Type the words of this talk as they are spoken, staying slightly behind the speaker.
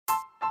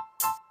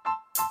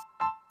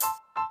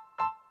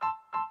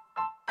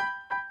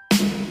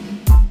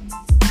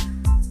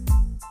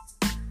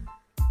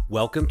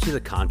Welcome to the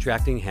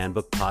Contracting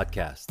Handbook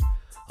Podcast,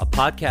 a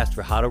podcast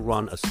for how to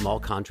run a small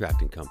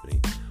contracting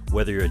company.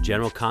 Whether you're a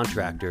general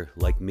contractor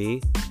like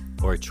me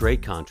or a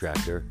trade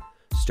contractor,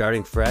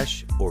 starting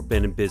fresh or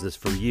been in business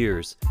for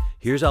years,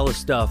 here's all the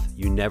stuff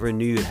you never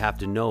knew you'd have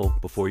to know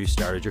before you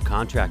started your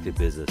contracting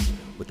business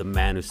with the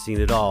man who's seen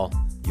it all,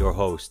 your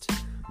host,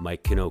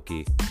 Mike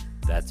Kanoki.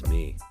 That's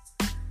me.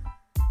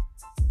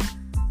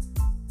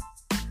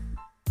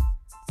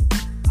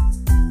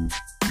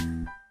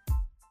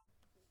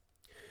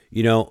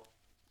 You know,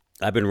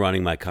 I've been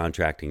running my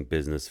contracting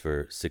business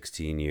for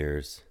 16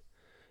 years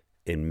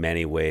in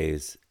many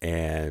ways,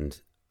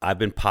 and I've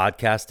been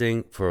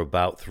podcasting for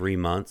about 3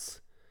 months.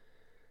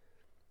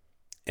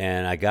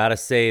 And I got to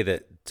say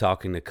that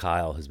talking to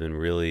Kyle has been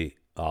really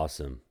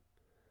awesome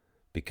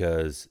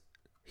because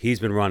he's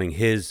been running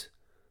his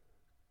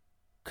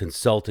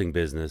consulting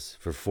business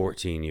for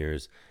 14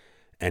 years,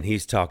 and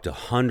he's talked to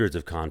hundreds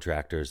of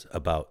contractors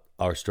about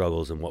our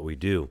struggles and what we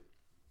do.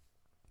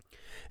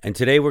 And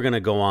today we're going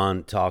to go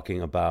on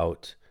talking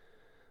about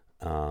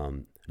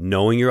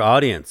knowing your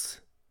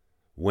audience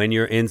when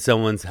you're in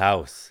someone's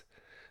house.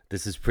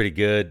 This is pretty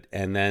good.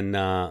 And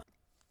then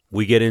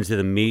we get into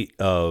the meat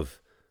of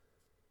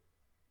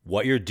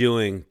what you're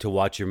doing to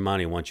watch your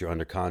money once you're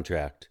under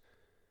contract,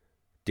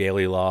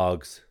 daily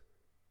logs,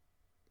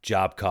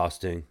 job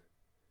costing,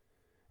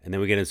 and then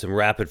we get into some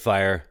rapid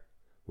fire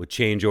with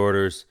change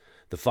orders,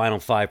 the final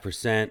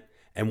 5%,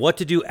 and what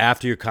to do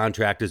after your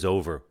contract is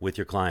over with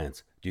your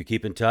clients. Do you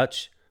keep in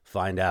touch?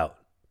 Find out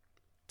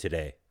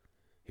today.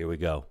 Here we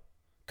go.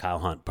 Kyle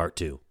Hunt, part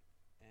 2.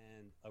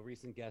 And a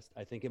recent guest,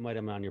 I think it might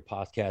have been on your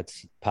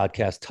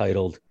podcast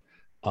titled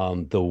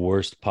The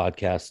Worst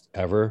Podcast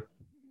Ever.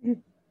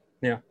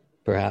 Yeah.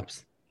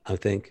 Perhaps, I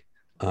think.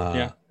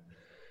 Yeah.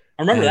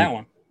 I remember that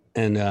one.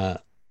 And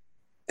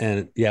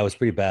yeah, it was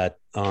pretty bad.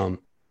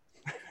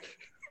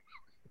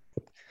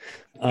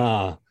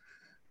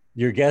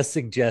 Your guest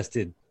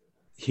suggested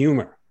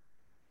humor.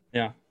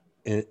 Yeah.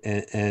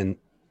 And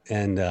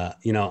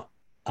you know,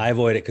 I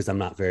avoid it because I'm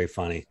not very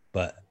funny,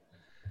 but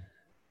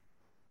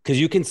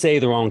because you can say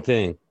the wrong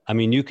thing. I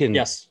mean, you can.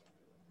 Yes.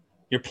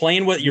 You're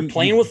playing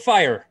with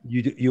fire.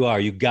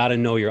 You got to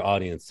know your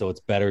audience, so it's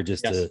better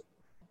just to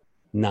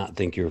not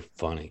think you're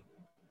funny.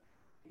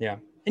 Yeah,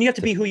 and you have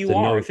to be who you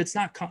are. If it's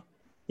not,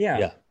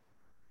 yeah.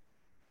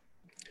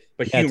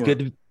 But yeah,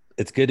 humor.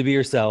 It's good to be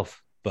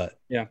yourself, but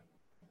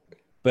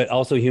but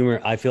also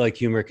humor. I feel like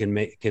humor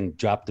can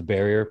drop the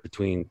barrier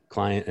between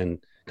client and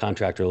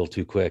contractor a little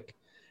too quick,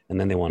 and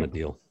then they want to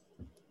deal.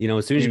 You know,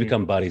 as soon as you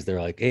become buddies,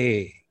 they're like,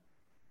 hey.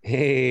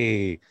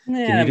 Yeah,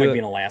 that might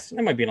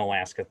be an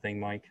Alaska thing,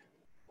 Mike.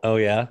 Oh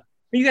yeah.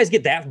 You guys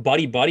get that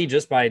buddy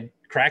just by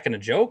cracking a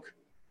joke?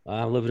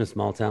 I live in a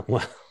small town.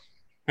 Well,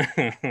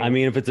 I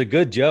mean, if it's a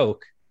good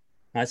joke,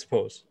 I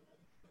suppose.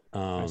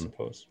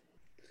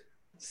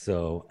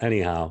 So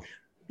anyhow.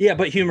 Yeah,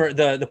 but humor,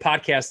 the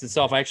podcast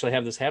itself, I actually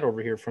have this hat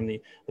over here from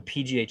the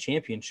PGA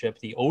Championship,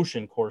 the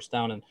Ocean course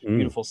down in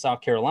beautiful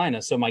South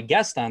Carolina. So my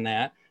guest on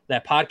that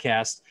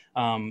podcast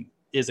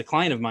is a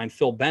client of mine,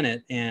 Phil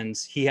Bennett, and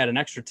he had an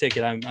extra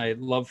ticket. I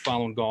love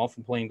following golf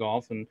and playing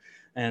golf, and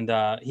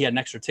he had an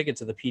extra ticket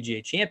to the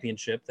PGA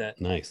Championship that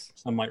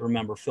some might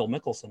remember Phil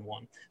Mickelson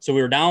won. So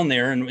we were down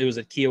there, and it was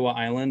at Kiowa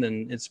Island,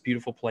 and it's a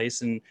beautiful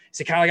place. And he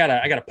said, Kyle, I got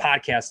a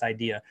podcast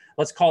idea.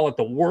 Let's call it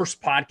the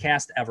worst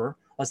podcast ever.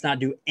 Let's not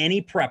do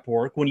any prep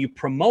work. When you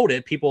promote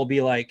it, people will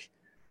be like,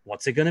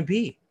 what's it going to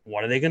be?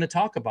 What are they going to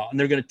talk about? And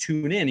they're going to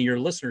tune in, and your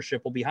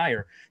listenership will be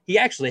higher. He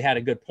actually had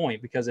a good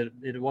point because it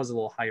was a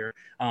little higher.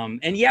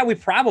 And yeah,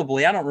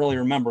 I don't really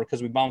remember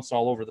because we bounced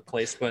all over the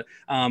place, but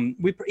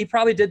he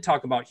probably did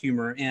talk about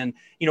humor. And,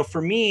 you know,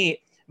 for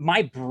me,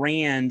 my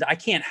brand, I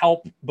can't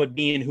help but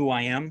being who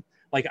I am.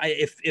 Like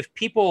if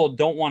people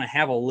don't want to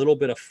have a little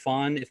bit of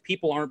fun, if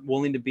people aren't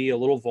willing to be a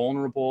little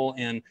vulnerable,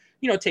 and,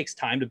 you know, it takes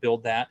time to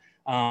build that.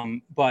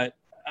 But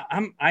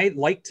I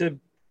like to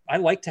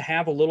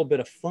have a little bit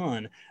of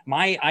fun.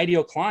 My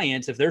ideal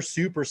client, if they're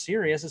super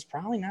serious, is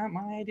probably not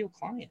my ideal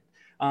client.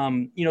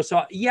 You know,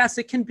 so yes,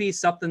 it can be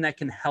something that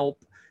can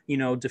help, you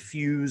know,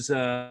 diffuse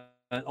a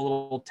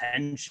little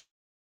tension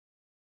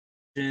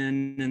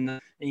in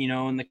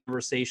the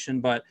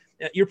conversation, but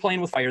you're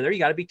playing with fire there. You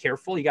got to be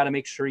careful. You got to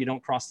make sure you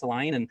don't cross the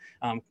line.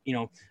 And, you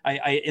know,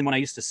 and when I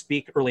used to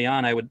speak early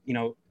on, I would, you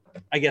know,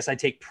 I guess I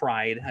take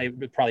pride. I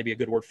would probably be a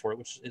good word for it,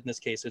 which in this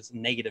case, it's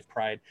negative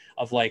pride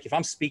of like, if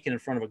I'm speaking in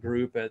front of a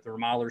group at the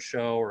Remodelers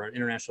show or an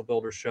International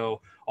Builders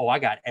show, I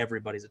got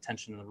everybody's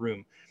attention in the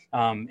room.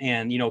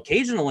 And, you know,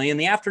 occasionally in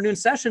the afternoon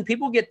session,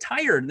 people get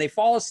tired and they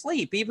fall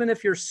asleep, even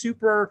if you're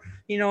super,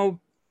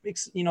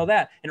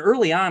 that. And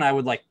early on, I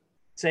would like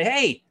say,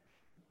 hey,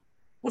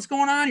 what's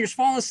going on? You're just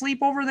falling asleep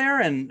over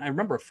there. And I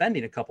remember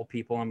offending a couple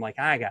people. I'm like,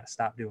 I got to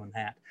stop doing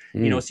that.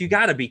 You know, so you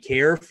got to be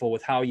careful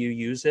with how you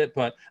use it.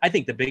 But I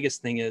think the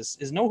biggest thing is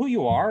know who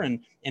you are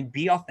and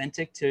be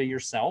authentic to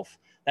yourself.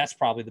 That's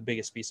probably the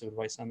biggest piece of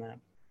advice on that.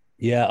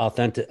 Yeah.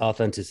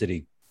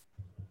 Authenticity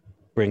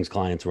brings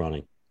clients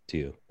running to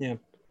you. Yeah.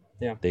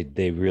 Yeah.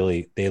 They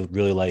really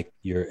like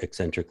your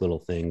eccentric little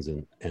things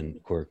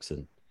and quirks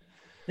and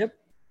Yep.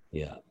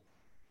 yeah.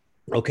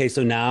 Okay,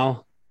 so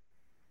now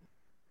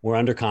we're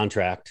under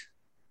contract.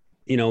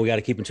 You know, we got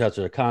to keep in touch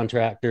with our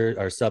contractors,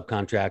 our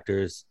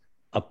subcontractors,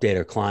 update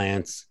our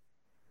clients.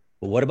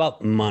 But what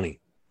about money?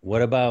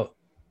 What about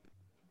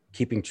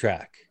keeping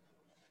track?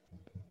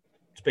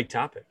 It's a big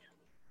topic.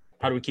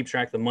 How do we keep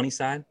track of the money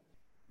side?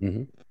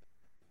 Mm-hmm.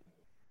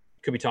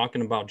 Could be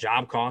talking about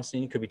job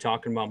costing. Could be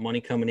talking about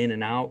money coming in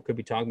and out. Could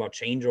be talking about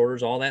change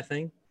orders, all that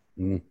thing.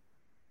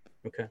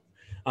 Mm-hmm. Okay.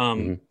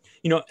 Mm-hmm.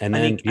 You know, And I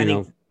then, think,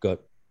 go. go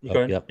Oh,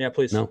 ahead. yep. Yeah,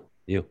 please. No,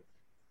 you.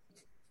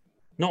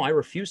 No, I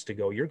refuse to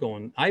go. You're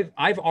going.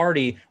 I've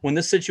already, when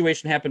this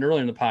situation happened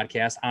earlier in the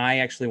podcast, I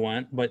actually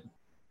went, but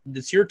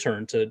it's your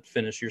turn to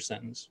finish your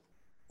sentence.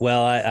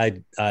 Well,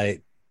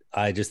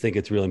 I just think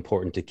it's really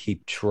important to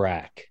keep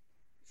track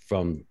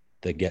from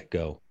the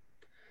get-go.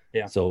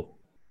 Yeah. So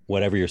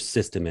whatever your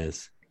system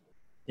is,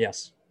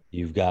 Yes.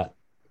 you've got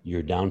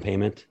your down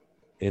payment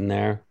in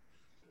there,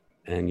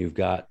 and you've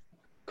got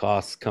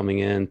costs coming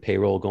in,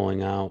 payroll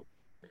going out,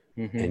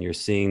 and you're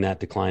seeing that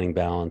declining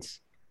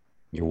balance.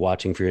 You're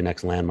watching for your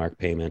next landmark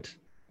payment.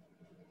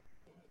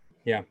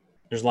 Yeah.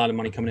 There's a lot of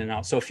money coming in and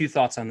out. So a few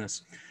thoughts on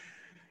this.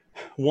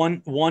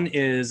 One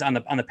is on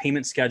the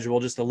payment schedule,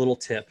 just a little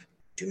tip.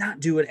 Do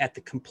not do it at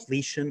the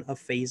completion of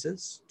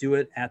phases. Do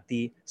it at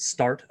the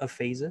start of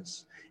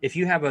phases. If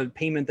you have a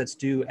payment that's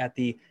due at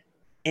the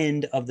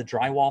end of the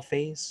drywall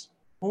phase,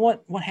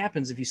 well, what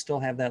happens if you still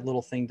have that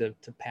little thing to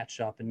patch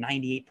up and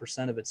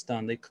 98% of it's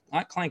done? The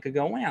client could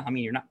go, well, I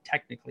mean, you're not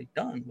technically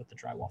done with the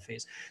drywall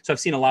phase. So I've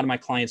seen a lot of my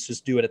clients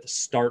just do it at the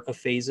start of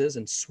phases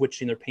and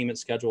switching their payment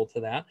schedule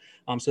to that.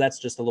 So that's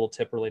just a little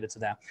tip related to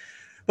that.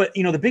 But,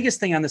 you know, the biggest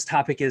thing on this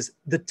topic is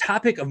the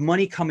topic of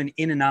money coming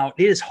in and out.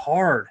 It is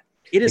hard.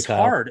 It is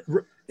hard.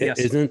 Yes.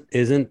 Isn't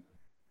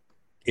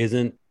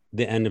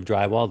the end of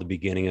drywall the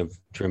beginning of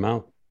trim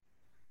out?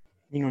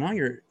 You know,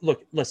 now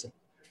listen,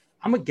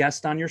 I'm a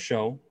guest on your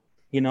show.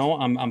 You know,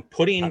 I'm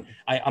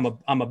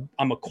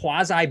a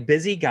quasi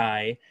busy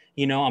guy.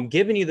 You know, I'm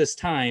giving you this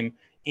time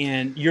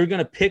and you're going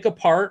to pick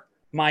apart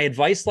my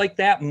advice like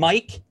that,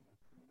 Mike.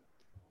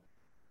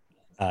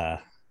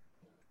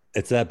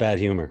 It's that bad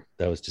humor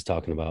that I was just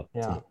talking about.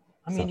 Yeah.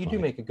 I mean, you do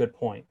make a good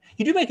point.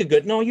 You do make a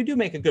good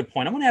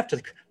point. I'm going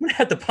to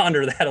have to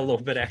ponder that a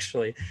little bit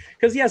actually,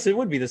 because yes, it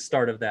would be the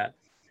start of that,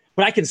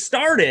 but I can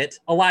start it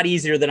a lot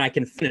easier than I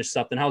can finish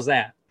something. How's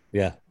that?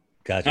 Yeah.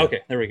 Gotcha. Okay.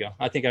 There we go.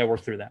 I think I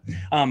worked through that.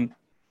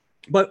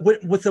 But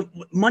with the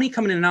money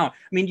coming in and out, I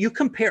mean, you've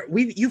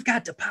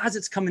got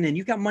deposits coming in,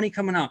 you've got money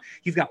coming out,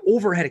 you've got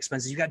overhead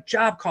expenses, you've got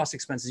job cost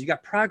expenses, you've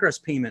got progress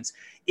payments.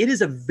 It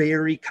is a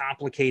very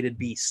complicated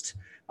beast.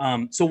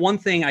 So one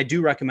thing I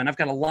do recommend, I've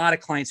got a lot of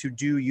clients who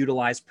do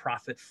utilize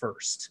Profit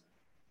First.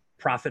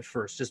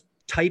 Just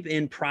type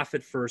in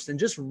Profit First and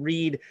just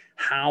read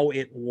how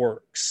it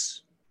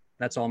works.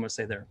 That's all I'm going to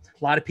say there.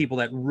 A lot of people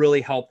that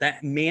really helps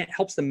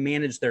them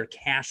manage their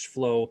cash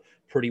flow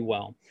pretty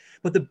well.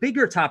 But the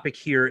bigger topic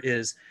here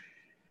is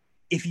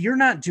if you're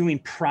not doing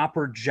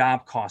proper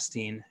job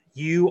costing,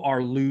 you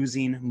are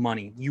losing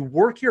money. You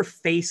work your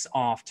face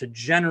off to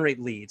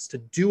generate leads, to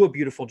do a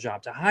beautiful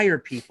job, to hire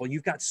people.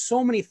 You've got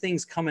so many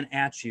things coming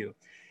at you.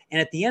 And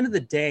at the end of the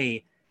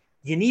day,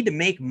 you need to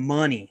make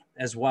money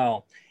as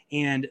well.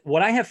 And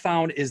what I have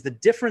found is the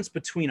difference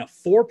between a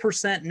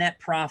 4% net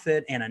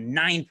profit and a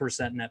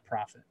 9% net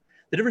profit.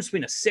 The difference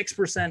between a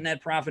 6%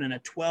 net profit and a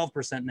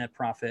 12% net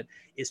profit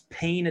is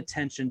paying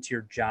attention to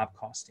your job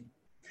costing.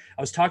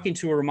 I was talking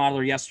to a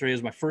remodeler yesterday. It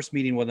was my first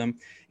meeting with him.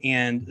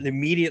 And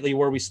immediately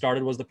where we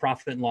started was the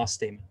profit and loss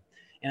statement.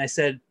 And I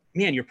said,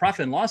 man, your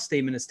profit and loss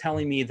statement is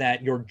telling me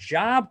that your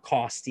job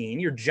costing,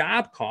 your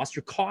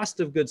cost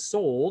of goods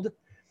sold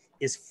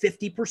is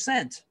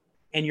 50%.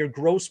 And your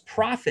gross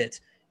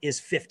profit is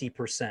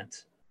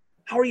 50%.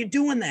 How are you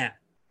doing that?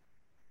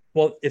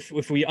 Well,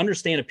 if we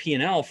understand a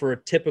P&L for a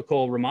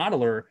typical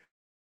remodeler,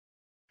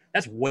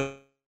 that's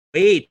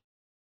way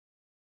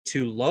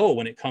too low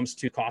when it comes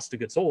to cost of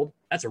goods sold.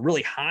 That's a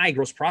really high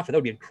gross profit. That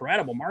would be an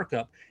incredible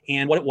markup.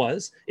 And what it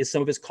was is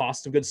some of his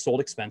cost of goods sold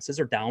expenses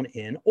are down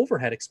in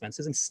overhead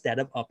expenses instead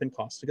of up in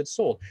cost of goods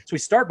sold. So we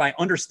start by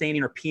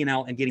understanding our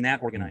P&L and getting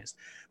that organized.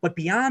 But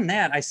beyond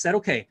that, I said,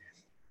 okay,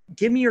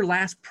 give me your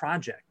last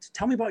project.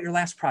 Tell me about your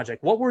last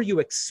project. What were you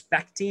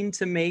expecting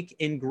to make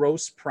in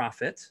gross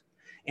profit?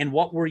 And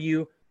what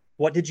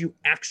did you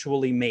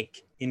actually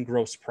make in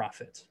gross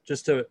profit?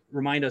 Just to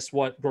remind us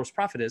what gross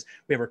profit is,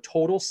 we have our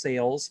total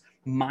sales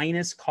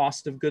minus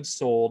cost of goods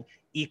sold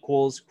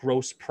equals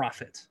gross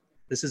profit.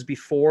 This is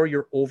before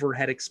your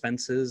overhead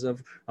expenses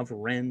of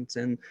rent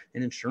and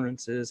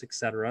insurances, et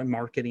cetera, and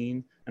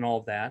marketing and all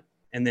of that.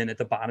 And then at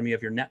the bottom, you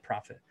have your net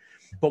profit.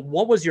 But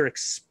what was your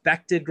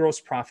expected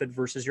gross profit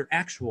versus your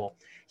actual?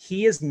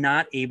 He is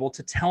not able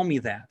to tell me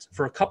that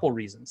for a couple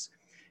reasons.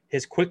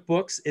 His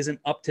QuickBooks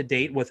isn't up to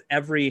date with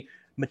every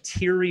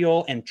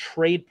material and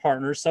trade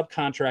partner,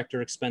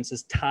 subcontractor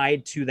expenses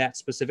tied to that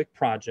specific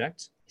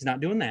project. He's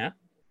not doing that.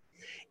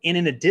 And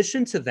in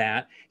addition to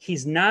that,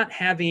 he's not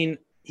having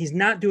he's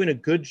not doing a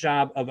good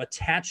job of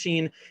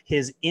attaching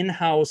his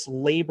in-house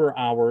labor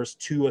hours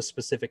to a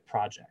specific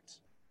project.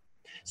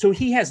 So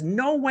he has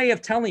no way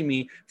of telling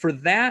me for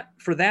that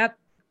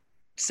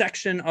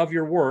section of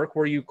your work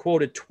where you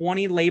quoted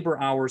 20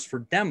 labor hours for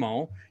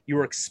demo, you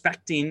were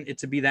expecting it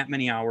to be that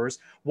many hours.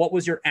 What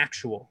was your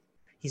actual?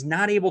 He's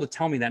not able to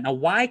tell me that. Now,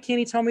 why can't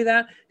he tell me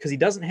that? Because he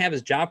doesn't have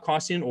his job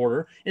costing in order.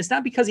 And it's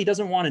not because he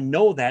doesn't want to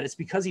know that. It's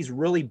because he's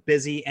really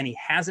busy and he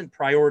hasn't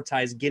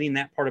prioritized getting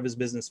that part of his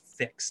business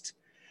fixed.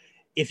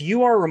 If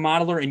you are a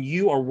remodeler and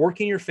you are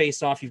working your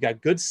face off, you've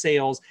got good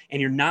sales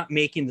and you're not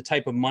making the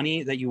type of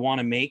money that you want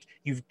to make,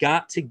 you've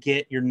got to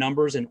get your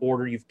numbers in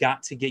order. You've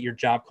got to get your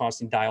job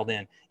costing dialed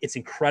in. It's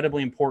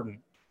incredibly important.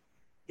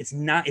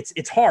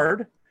 It's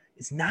hard.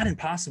 It's not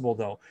impossible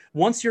though.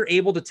 Once you're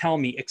able to tell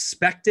me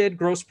expected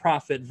gross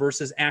profit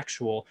versus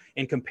actual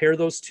and compare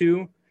those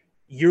two,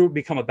 you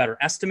become a better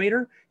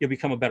estimator. You'll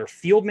become a better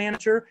field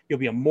manager. You'll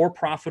be a more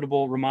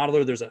profitable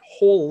remodeler. There's a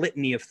whole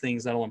litany of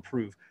things that'll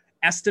improve.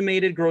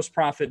 Estimated gross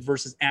profit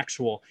versus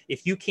actual.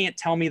 If you can't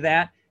tell me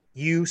that,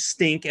 you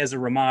stink as a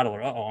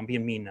remodeler. Uh-oh, I'm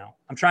being mean now.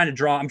 I'm trying to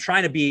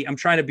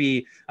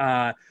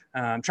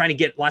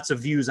get lots of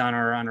views on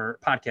our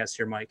podcast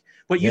here, Mike.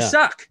 But you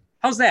suck.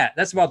 How's that?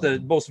 That's about the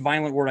most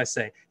violent word I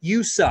say.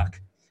 You suck.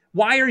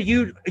 Why are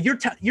you're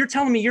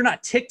telling me you're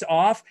not ticked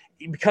off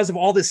because of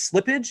all this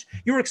slippage?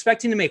 You were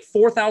expecting to make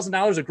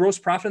 $4,000 of gross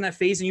profit in that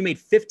phase and you made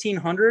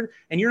 $1,500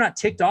 and you're not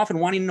ticked off and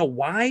wanting to know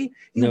why?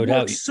 You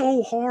worked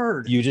so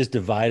hard. You just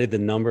divided the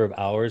number of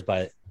hours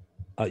by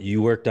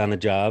you worked on a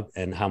job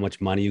and how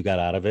much money you got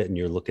out of it. And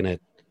you're looking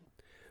at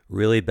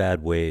really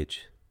bad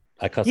wage.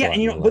 I cuss a lot.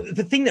 And but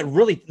the thing that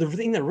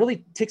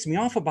really ticks me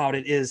off about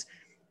it is,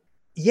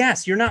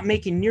 yes, you're not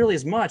making nearly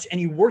as much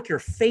and you work your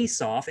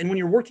face off. And when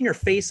you're working your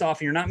face off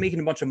and you're not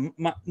making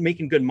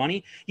making good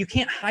money, you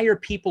can't hire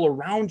people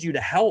around you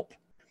to help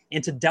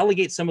and to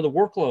delegate some of the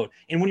workload.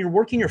 And when you're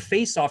working your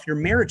face off, your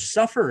marriage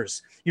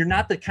suffers. You're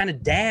not the kind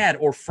of dad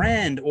or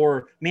friend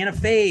or man of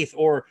faith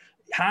or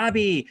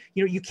hobby.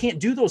 You can't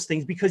do those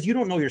things because you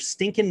don't know your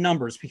stinking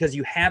numbers because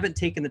you haven't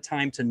taken the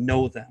time to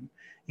know them.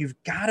 You've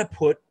got to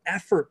put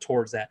effort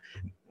towards that.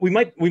 We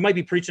might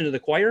be preaching to the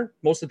choir.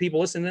 Most of the people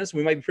listening to this,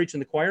 we might be preaching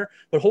to the choir,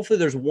 but hopefully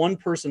there's one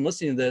person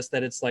listening to this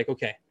that it's like,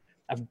 okay,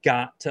 I've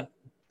got to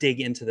dig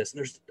into this. And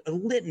there's a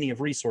litany of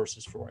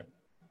resources for it.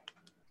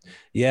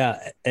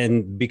 Yeah.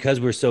 And because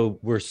we're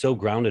so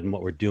grounded in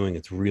what we're doing,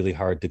 it's really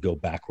hard to go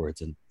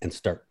backwards and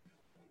start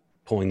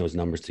pulling those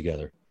numbers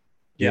together.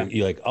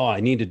 You're like, oh,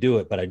 I need to do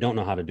it, but I don't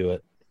know how to do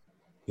it.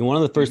 And one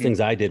of the first things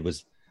I did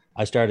was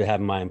I started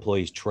having my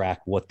employees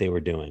track what they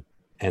were doing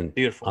and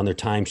on their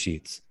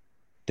timesheets.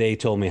 They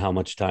told me how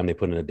much time they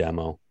put in a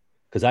demo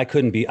because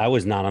I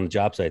was not on the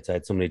job sites. I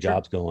had so many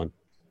jobs going.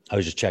 I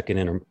was just checking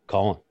in or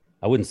calling.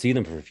 I wouldn't see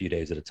them for a few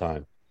days at a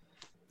time.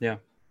 Yeah.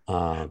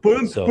 But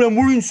I'm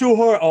working so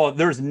hard. Oh,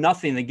 there's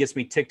nothing that gets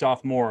me ticked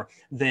off more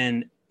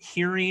than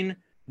hearing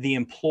the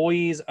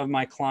employees of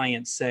my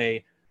clients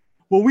say,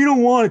 well, we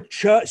don't want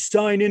to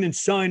sign in and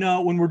sign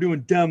out when we're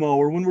doing demo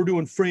or when we're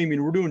doing framing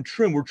or we're doing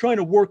trim. We're trying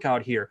to work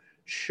out here.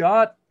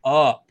 Shut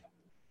up.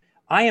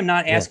 I am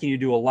not asking you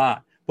to do a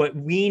lot. But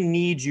we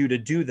need you to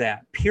do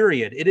that,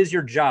 period. It is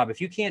your job.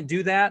 If you can't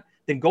do that,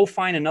 then go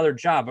find another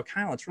job. But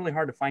Kyle, it's really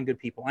hard to find good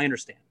people. I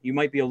understand. You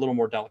might be a little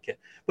more delicate.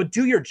 But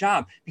do your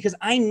job because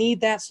I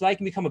need that so I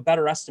can become a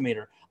better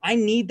estimator. I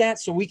need that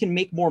so we can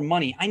make more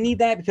money. I need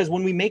that because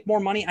when we make more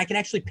money, I can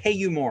actually pay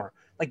you more.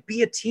 Like,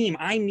 be a team.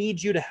 I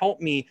need you to help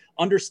me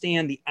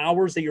understand the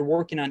hours that you're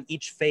working on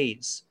each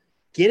phase.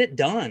 Get it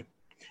done.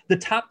 The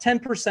top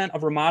 10%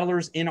 of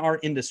remodelers in our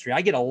industry,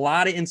 I get a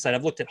lot of insight.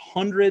 I've looked at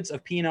hundreds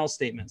of P&L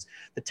statements.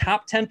 The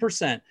top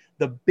 10%,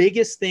 the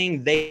biggest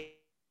thing they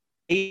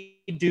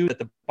do that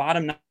the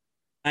bottom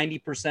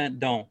 90%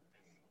 don't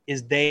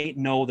is they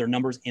know their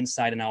numbers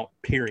inside and out,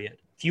 period.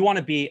 If you want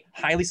to be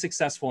highly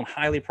successful and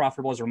highly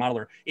profitable as a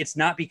remodeler, it's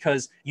not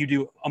because you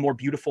do a more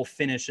beautiful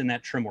finish in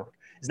that trim work.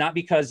 It's not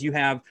because you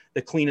have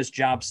the cleanest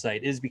job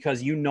site. It is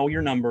because you know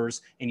your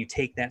numbers and you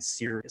take that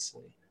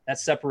seriously. That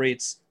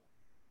separates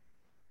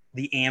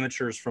the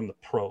amateurs from the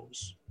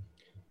pros.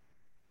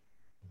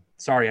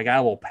 Sorry, I got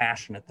a little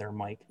passionate there,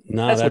 Mike.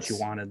 No, that's what you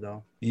wanted,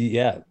 though.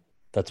 Yeah,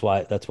 that's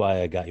why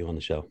I got you on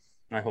the show.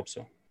 I hope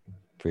so.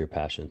 For your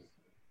passion.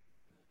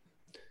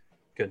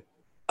 Good.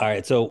 All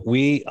right, so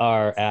we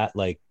are at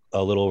like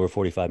a little over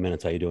 45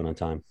 minutes. How you doing on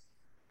time?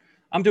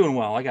 I'm doing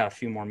well. I got a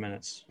few more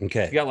minutes.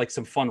 Okay. You got like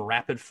some fun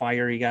rapid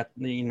fire. You got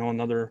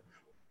another.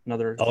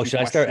 Oh,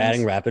 should I start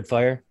adding rapid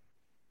fire?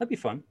 That'd be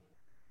fun.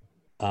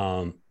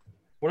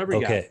 Whatever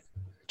you got. Okay.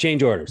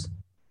 Change orders.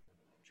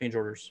 You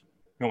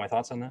know my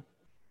thoughts on that?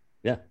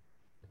 Yeah.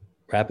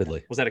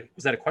 Rapidly. Was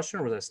that a question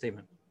or was that a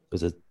statement?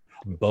 Was it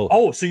both?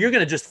 Oh, so you're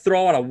going to just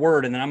throw out a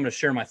word and then I'm going to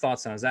share my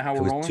thoughts on it. Is that how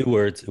we're rolling?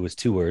 It was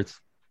two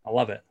words. I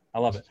love it.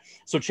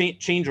 So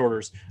change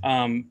orders.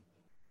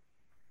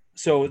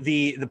 So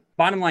the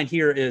bottom line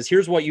here is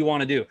here's what you want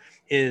to do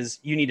is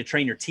you need to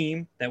train your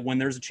team that when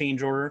there's a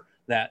change order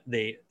that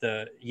the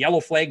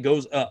yellow flag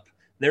goes up.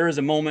 There is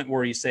a moment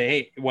where you say,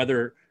 hey,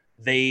 whether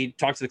They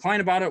talk to the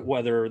client about it,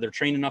 whether they're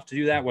trained enough to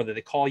do that, whether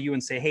they call you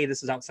and say, hey,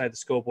 this is outside the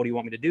scope. What do you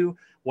want me to do?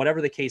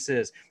 Whatever the case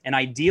is. And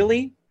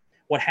ideally,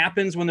 what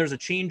happens when there's a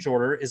change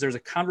order is there's a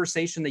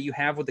conversation that you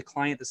have with the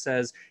client that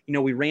says,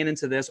 we ran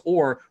into this,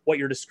 or what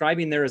you're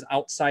describing there is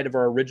outside of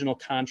our original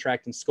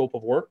contract and scope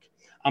of work.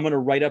 I'm going to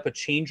write up a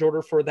change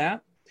order for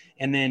that.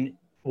 And then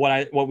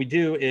what we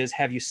do is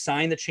have you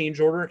sign the change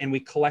order, and we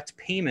collect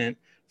payment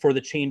for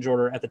the change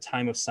order at the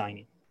time of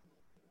signing.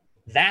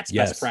 That's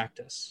best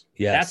practice.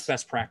 Yes. That's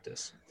best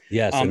practice.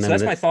 Yes. So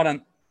that's my thought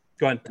on,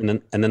 go ahead.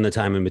 And then the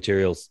time and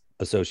materials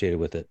associated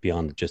with it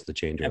beyond just the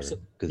change order.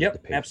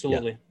 Yep.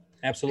 Absolutely. Yeah.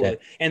 Absolutely.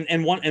 Okay.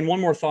 And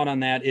one more thought on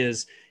that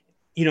is,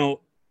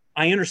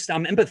 I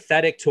understand, I'm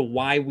empathetic to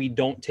why we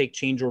don't take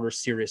change orders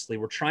seriously.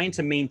 We're trying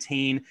to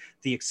maintain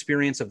the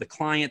experience of the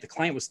client. The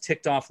client was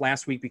ticked off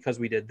last week because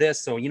we did this.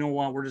 So you know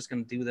what? We're just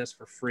going to do this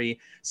for free.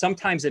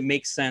 Sometimes it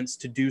makes sense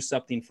to do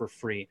something for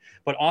free,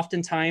 but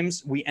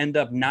oftentimes we end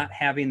up not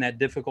having that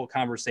difficult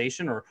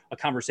conversation, or a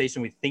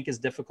conversation we think is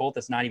difficult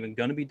that's not even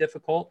going to be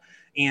difficult.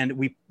 And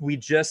we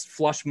just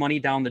flush money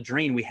down the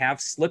drain. We have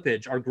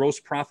slippage. Our gross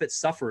profit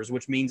suffers,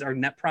 which means our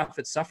net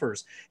profit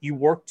suffers. You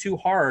work too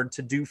hard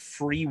to do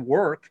free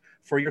work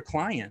for your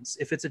clients.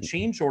 If it's a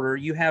change order,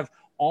 you have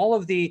all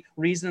of the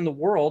reason in the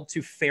world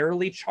to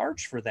fairly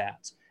charge for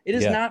that. It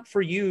is not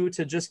for you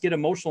to just get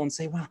emotional and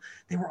say, well,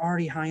 they were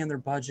already high on their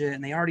budget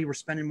and they already were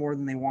spending more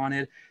than they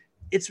wanted.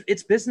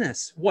 It's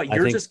business. What,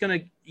 you're just gonna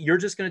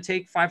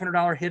take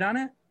 $500 hit on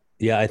it?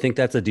 Yeah, I think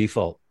that's a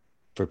default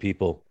for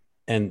people.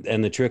 And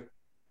the trick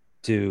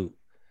to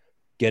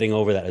getting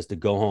over that is to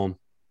go home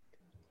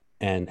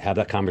and have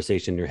that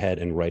conversation in your head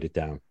and write it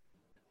down,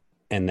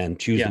 and then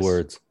choose the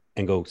words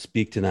and go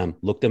speak to them,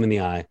 look them in the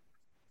eye,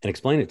 and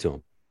explain it to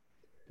them.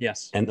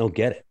 Yes. And they'll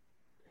get it.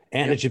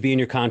 And it should be in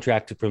your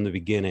contract from the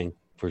beginning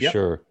for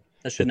sure.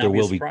 That should not be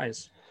a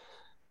surprise.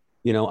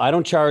 I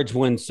don't charge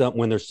when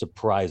there's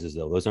surprises,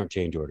 though. Those aren't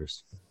change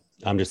orders.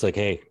 I'm just like,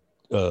 hey,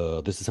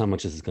 this is how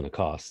much this is going to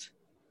cost.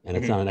 And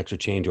it's not an extra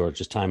change order. It's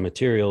just time,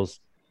 materials.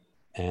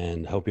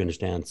 And I hope you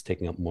understand it's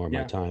taking up more of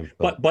my time.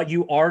 But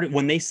you are,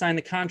 when they sign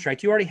the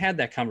contract, you already had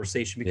that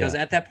conversation, because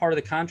at that part of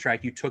the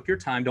contract, you took your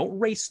time. Don't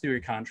race through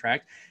your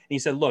contract. And you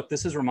said, look,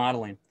 this is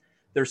remodeling.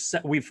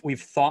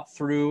 We've thought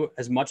through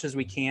as much as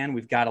we can.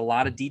 We've got a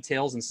lot of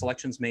details and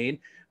selections made,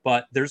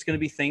 but there's going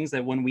to be things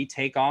that when we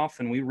take off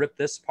and we rip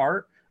this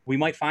apart, we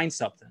might find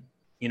something,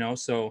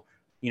 so,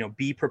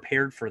 be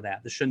prepared for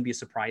that. This shouldn't be a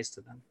surprise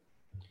to them.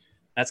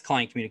 That's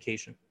client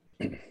communication.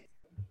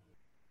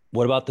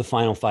 What about the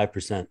final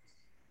 5%?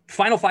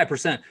 Final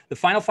 5%. The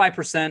final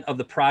 5% of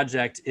the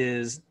project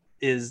is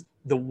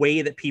the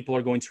way that people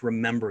are going to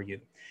remember you.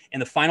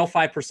 And the final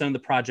 5% of the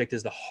project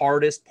is the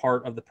hardest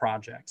part of the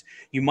project.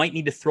 You might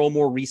need to throw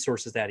more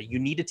resources at it. You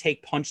need to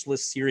take punch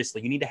lists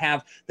seriously. You need to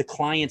have the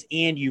client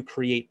and you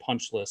create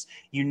punch lists.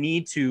 You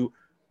need to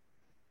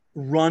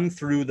run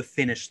through the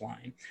finish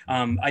line.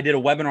 I did a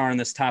webinar on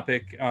this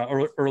topic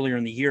earlier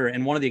in the year.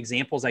 And one of the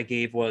examples I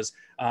gave was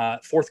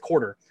fourth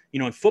quarter.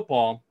 In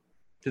football,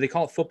 do they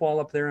call it football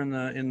up there in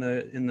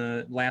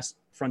the last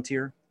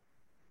frontier?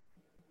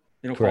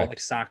 They don't call it like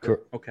soccer.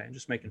 Correct. Okay, I'm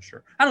just making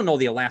sure. I don't know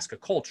the Alaska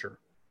culture.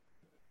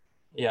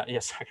 Yeah,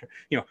 soccer.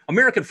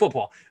 American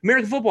football.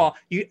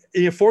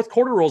 Your fourth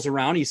quarter rolls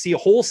around, you see a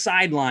whole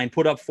sideline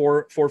put up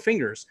four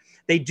fingers.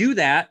 They do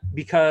that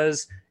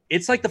because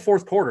it's like the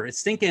fourth quarter.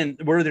 It's thinking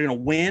we're either going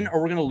to win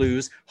or we're going to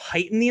lose.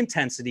 Heighten the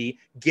intensity.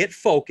 Get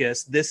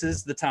focused. This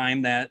is the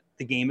time that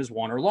the game is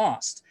won or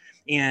lost.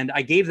 And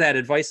I gave that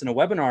advice in a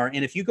webinar.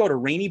 And if you go to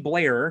Rainy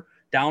Blair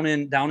down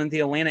in the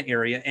Atlanta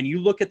area and you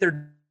look at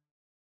their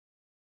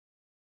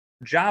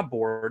job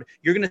board,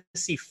 you're going to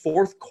see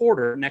fourth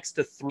quarter next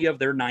to 3 of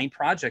their 9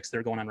 projects that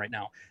are going on right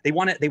now. They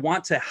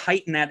want to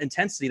heighten that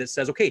intensity that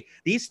says, okay,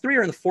 these 3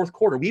 are in the fourth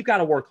quarter. We've got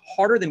to work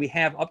harder than we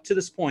have up to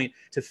this point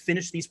to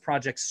finish these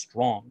projects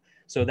strong.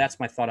 So that's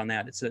my thought on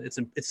that.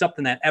 It's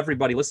something that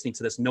everybody listening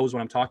to this knows what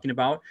I'm talking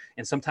about.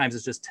 And sometimes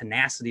it's just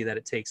tenacity that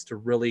it takes to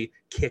really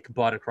kick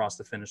butt across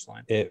the finish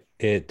line.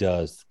 It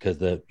does,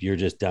 because you're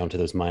just down to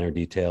those minor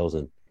details,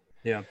 and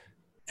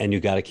you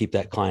got to keep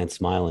that client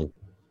smiling.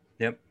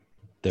 Yep.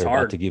 They're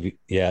about to give you.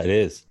 Yeah, it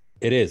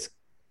is.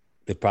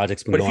 The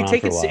project's been going on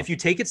for a while. If you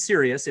take it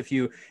serious, if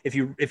you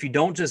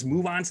don't just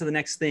move on to the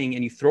next thing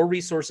and you throw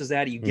resources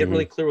at it, you get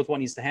really clear with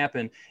what needs to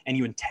happen, and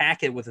you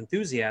attack it with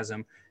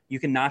enthusiasm, you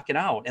can knock it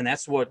out. And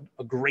that's what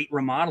a great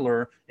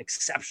remodeler,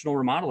 exceptional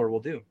remodeler will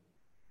do.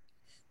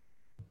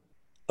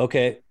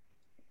 Okay.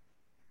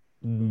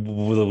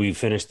 We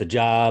finished the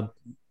job.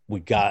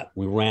 We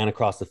ran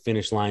across the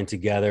finish line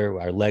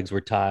together. Our legs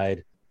were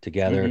tied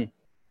together.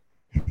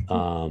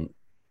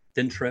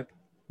 Didn't trip.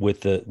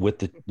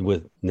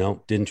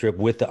 Didn't trip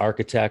with the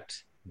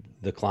architect,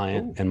 the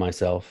client, and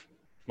myself.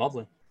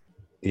 Lovely.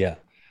 Yeah.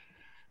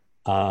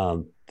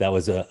 That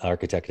was an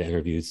architect that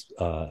interviews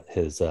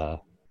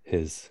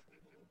his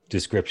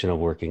description of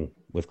working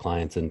with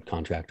clients and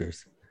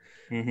contractors.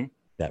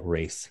 That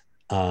race.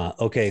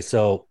 Okay.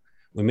 So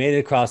we made it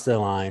across the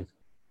line.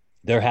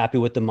 They're happy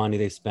with the money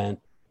they spent.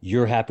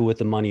 You're happy with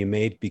the money you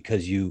made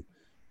because you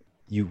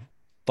you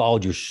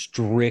followed your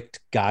strict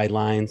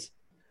guidelines,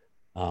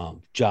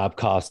 job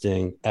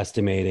costing,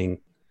 estimating,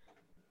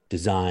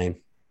 design.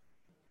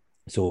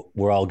 So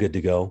we're all good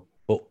to go.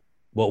 But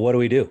what do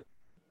we do?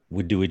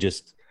 Do we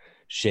just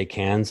shake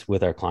hands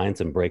with our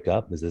clients and break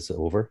up? Is this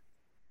over?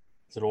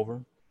 Is it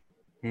over?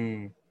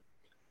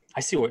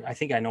 I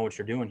think I know what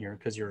you're doing here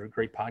because you're a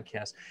great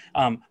podcast.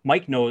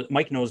 Mike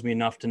knows me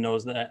enough to know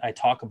that I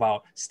talk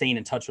about staying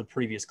in touch with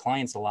previous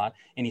clients a lot.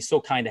 And he's so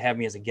kind to have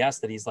me as a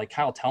guest that he's like,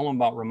 Kyle, tell him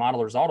about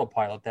Remodelers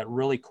Autopilot, that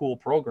really cool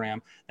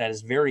program that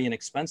is very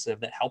inexpensive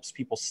that helps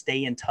people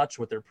stay in touch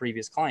with their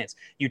previous clients.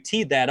 You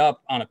teed that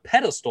up on a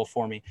pedestal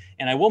for me.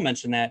 And I will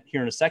mention that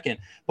here in a second.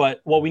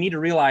 But what we need to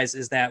realize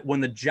is that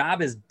when the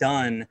job is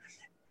done,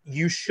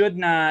 you should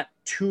not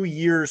 2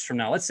 years from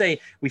now, let's say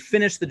we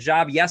finished the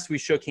job. Yes, we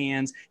shook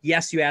hands.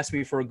 Yes, you asked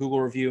me for a Google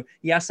review.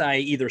 Yes, I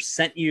either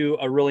sent you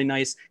a really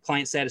nice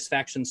client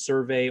satisfaction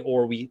survey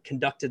or we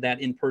conducted that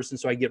in person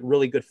so I get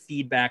really good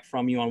feedback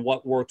from you on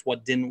what worked,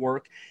 what didn't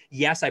work.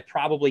 Yes, I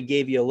probably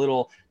gave you a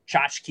little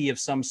tchotchke of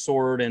some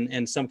sort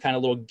and some kind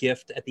of little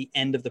gift at the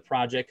end of the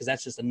project because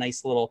that's just a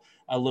nice little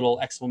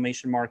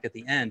exclamation mark at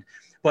the end.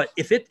 But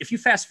if you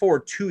fast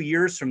forward 2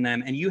 years from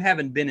them and you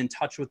haven't been in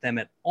touch with them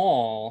at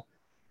all,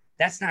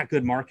 that's not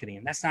good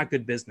marketing. That's not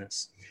good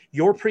business.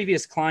 Your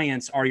previous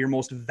clients are your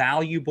most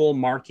valuable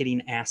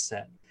marketing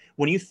asset.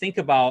 When you think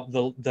about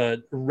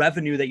the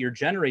revenue that you're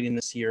generating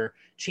this year,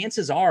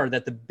 chances are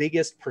that the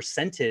biggest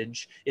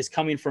percentage is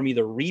coming from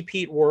either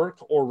repeat work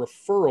or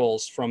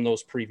referrals from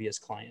those previous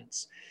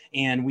clients.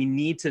 And we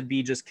need to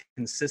be just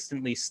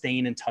consistently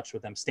staying in touch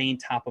with them, staying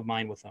top of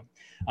mind with them.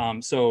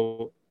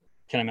 So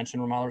can I mention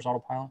Remodelers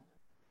Autopilot?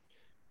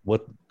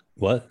 What?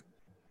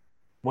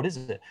 What is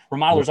it?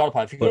 Remodelers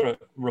Autopilot. If you go to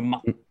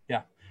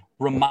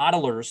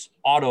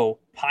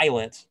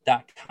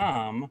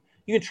remodelersautopilot.com,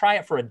 you can try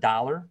it for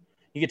 $1.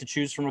 You get to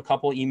choose from a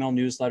couple email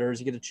newsletters.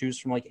 You get to choose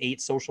from like 8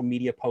 social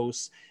media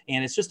posts.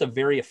 And it's just a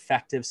very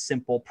effective,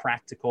 simple,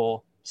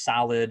 practical,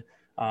 solid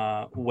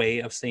way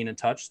of staying in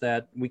touch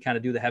that we kind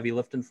of do the heavy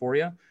lifting for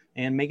you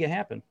and make it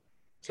happen.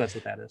 So that's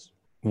what that is.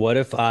 What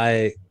if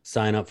I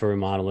sign up for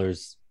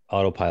Remodelers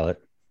Autopilot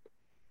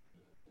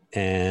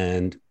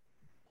and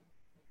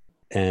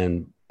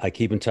I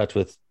keep in touch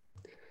with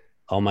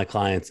all my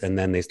clients and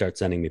then they start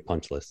sending me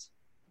punch lists?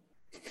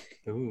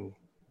 Ooh.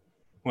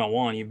 Well,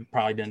 one, you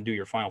probably didn't do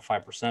your final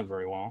 5%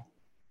 very well.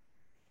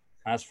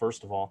 That's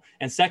first of all.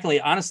 And secondly,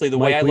 honestly, the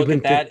way I look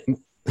at that,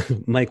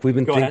 Mike, we've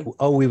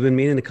been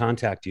meaning to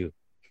contact you.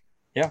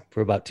 Yeah.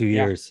 For about 2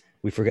 years.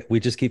 Yeah.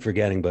 We just keep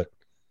forgetting, but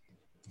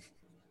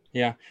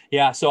yeah.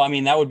 So, I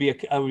mean, that would be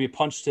a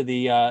punch to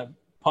the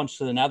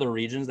nether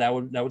regions. That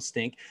would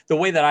stink. The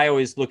way that I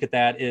always look at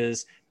that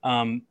is,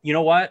 you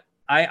know what?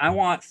 I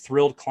want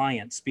thrilled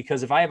clients,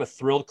 because if I have a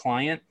thrilled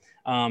client,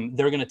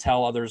 they're going to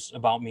tell others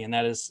about me, and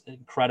that is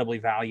incredibly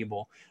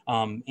valuable.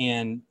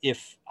 And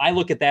if I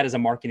look at that as a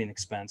marketing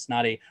expense,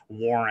 not a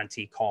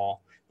warranty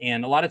call.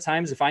 And a lot of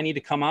times if I need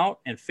to come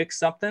out and fix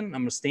something, I'm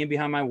going to stand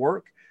behind my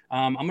work.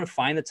 I'm going to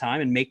find the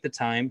time and make the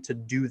time to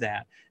do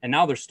that. And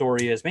now their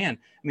story is, man,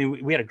 I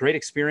mean, we had a great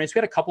experience. We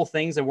had a couple of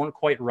things that weren't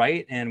quite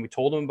right, and we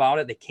told them about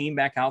it. They came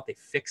back out, they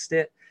fixed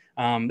it.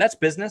 That's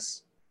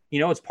business. You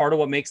know, it's part of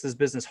what makes this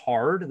business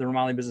hard, the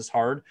remodeling business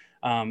hard.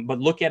 But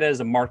look at it as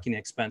a marketing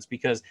expense,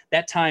 because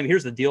that time,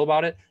 here's the deal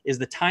about it, is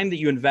the time that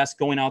you invest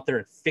going out there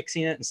and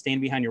fixing it and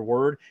staying behind your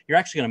word, you're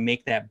actually going to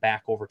make that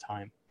back over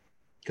time,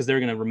 because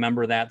they're going to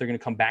remember that. They're going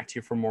to come back to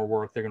you for more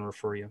work. They're going to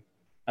refer you.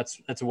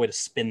 That's a way to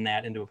spin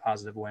that into a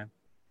positive way.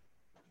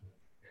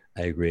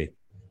 I agree.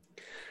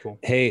 Cool.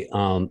 Hey,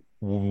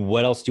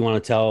 what else do you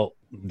want to tell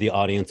the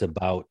audience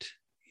about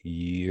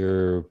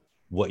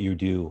what you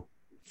do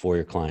for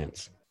your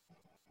clients?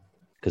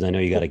 Because I know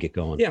you got to get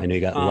going. Yeah. I know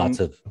you got lots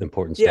of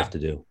important stuff to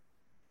do.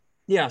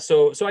 Yeah.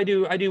 So I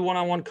do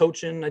one-on-one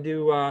coaching. I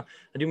do my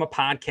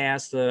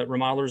podcast,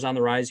 Remodelers on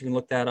the Rise. You can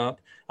look that up.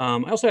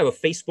 I also have a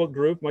Facebook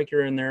group. Mike,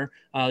 you're in there.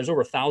 There's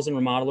over 1,000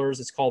 remodelers.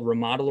 It's called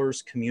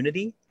Remodelers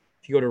Community.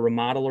 If you go to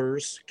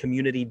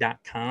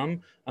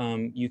remodelerscommunity.com,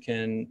 you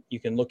can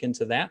look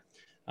into that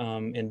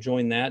and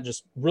join that.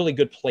 Just really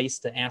good place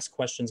to ask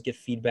questions, get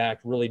feedback,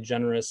 really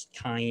generous,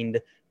 kind,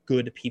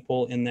 good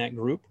people in that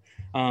group.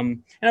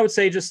 And I would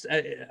say just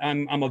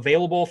I'm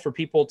available for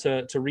people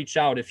to reach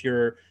out if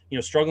you're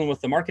struggling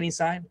with the marketing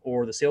side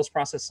or the sales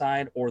process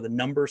side or the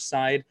numbers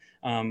side.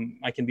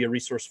 I can be a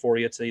resource for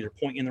you to either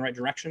point you in the right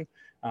direction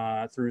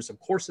through some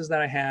courses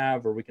that I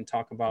have, or we can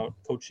talk about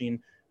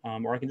coaching,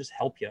 or I can just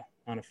help you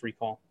on a free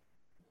call.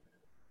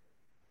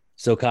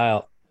 So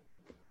Kyle,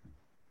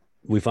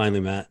 we finally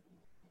met.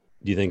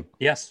 Do you think?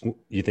 Yes.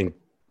 You think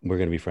we're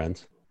going to be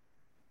friends?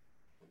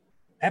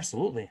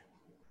 Absolutely.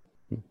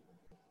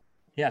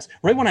 Yes.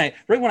 Right when I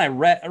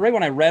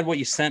read what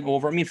you sent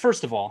over, I mean,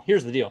 first of all,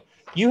 here's the deal.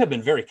 You have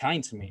been very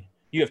kind to me.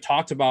 You have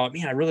talked about,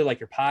 man, I really like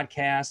your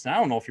podcast. And I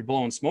don't know if you're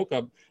blowing smoke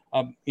up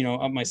my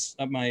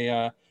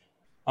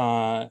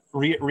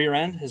rear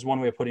end is one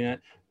way of putting it.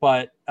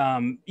 But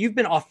you've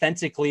been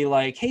authentically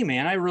like, hey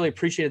man, I really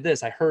appreciated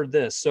this. I heard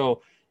this.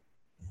 So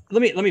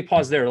let me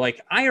pause there.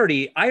 Like I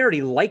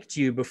already liked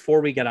you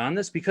before we got on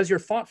this because you're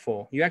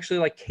thoughtful. You actually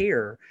like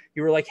care.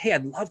 You were like, hey,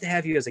 I'd love to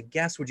have you as a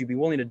guest. Would you be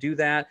willing to do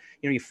that?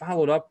 You know, you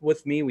followed up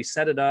with me. We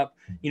set it up.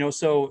 You know,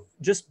 so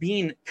just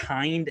being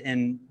kind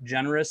and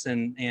generous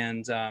and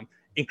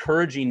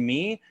encouraging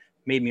me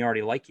made me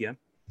already like you.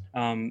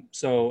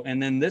 So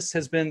and then this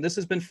has been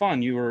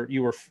fun.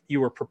 You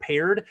were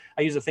prepared.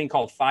 I use a thing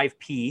called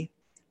 5P.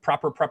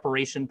 Proper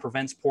preparation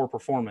prevents poor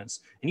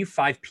performance. And you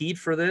 5P'd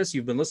for this.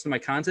 You've been listening to my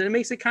content. It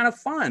makes it kind of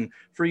fun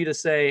for you to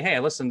say, hey, I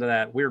listened to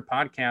that weird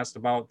podcast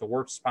about the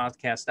worst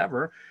podcast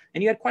ever.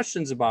 And you had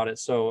questions about it.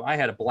 So I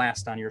had a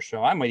blast on your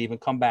show. I might even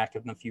come back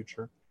in the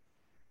future.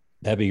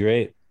 That'd be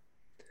great.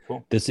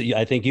 Cool.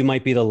 I think you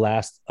might be the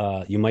last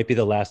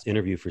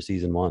interview for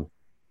season 1.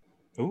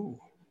 Ooh,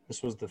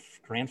 this was the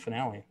grand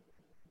finale.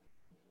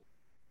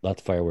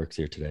 Lots of fireworks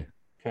here today.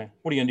 Okay.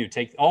 What are you going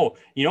to do?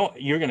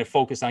 You're going to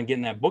focus on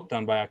getting that book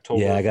done by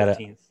October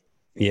 15th.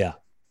 Yeah.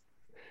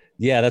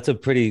 That's a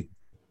pretty,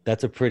 I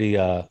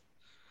got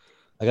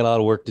a lot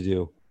of work to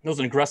do. That was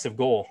an aggressive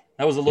goal.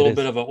 That was a little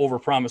bit of an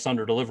overpromise,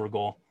 underdeliver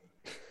goal.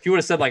 If you would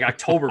have said like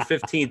October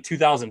 15th,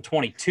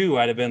 2022,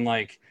 I'd have been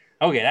like,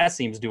 okay, that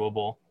seems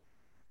doable.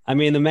 I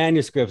mean,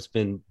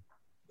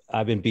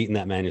 I've been beating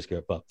that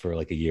manuscript up for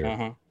like a year.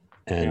 Uh-huh.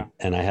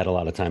 And I had a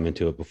lot of time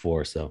into it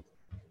before. So.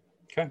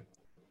 Okay.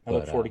 I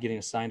look forward to getting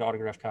a signed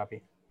autographed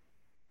copy.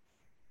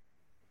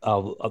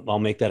 I'll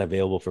make that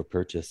available for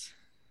purchase.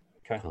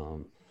 Okay.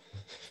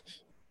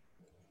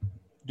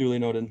 Duly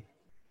noted.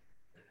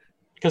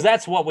 Because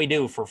that's what we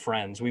do for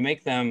friends. We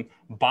make them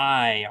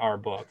buy our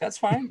book. That's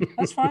fine.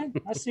 That's fine.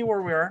 I see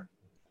where we are.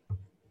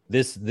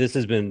 This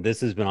has been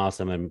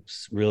awesome. I'm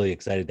really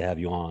excited to have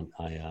you on.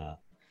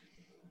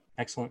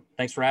 Excellent.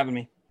 Thanks for having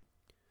me.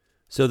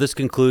 So this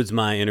concludes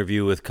my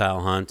interview with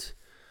Kyle Hunt.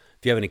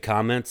 If you have any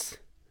comments,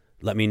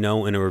 let me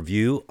know in a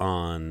review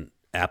on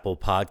Apple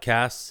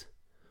Podcasts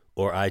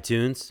or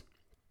iTunes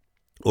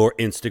or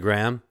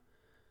Instagram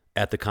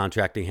at The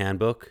Contracting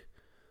Handbook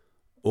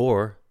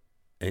or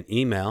an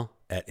email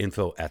at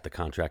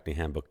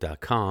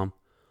info@thecontractinghandbook.com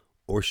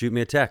or shoot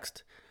me a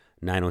text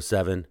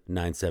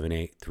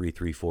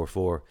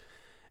 907-978-3344.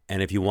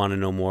 And if you want to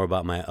know more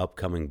about my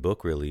upcoming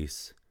book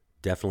release,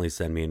 definitely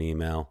send me an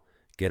email.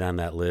 Get on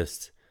that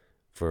list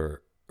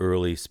for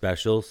early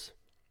specials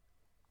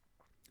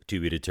to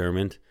be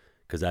determined.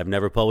 Because I've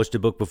never published a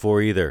book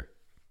before either.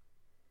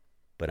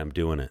 But I'm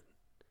doing it.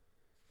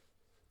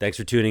 Thanks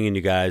for tuning in,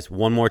 you guys.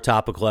 One more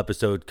topical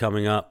episode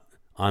coming up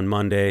on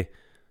Monday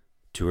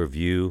to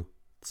review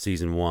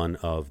season 1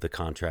 of The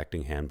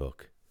Contracting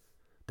Handbook.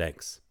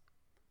 Thanks.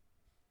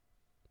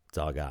 That's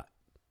all I got.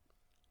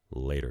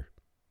 Later.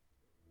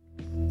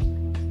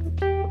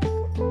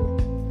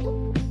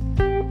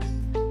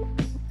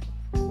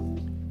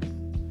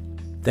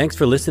 Thanks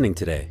for listening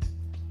today.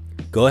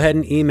 Go ahead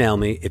and email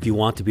me if you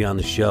want to be on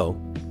the show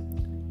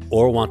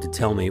or want to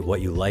tell me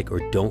what you like or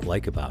don't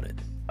like about it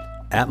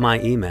at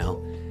my email,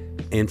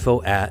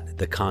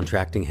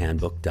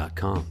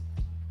 info@thecontractinghandbook.com.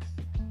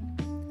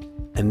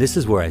 And this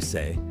is where I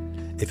say,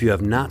 if you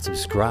have not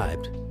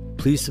subscribed,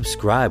 please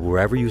subscribe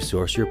wherever you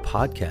source your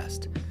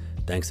podcast.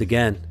 Thanks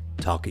again.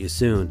 Talk to you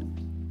soon.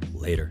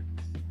 Later.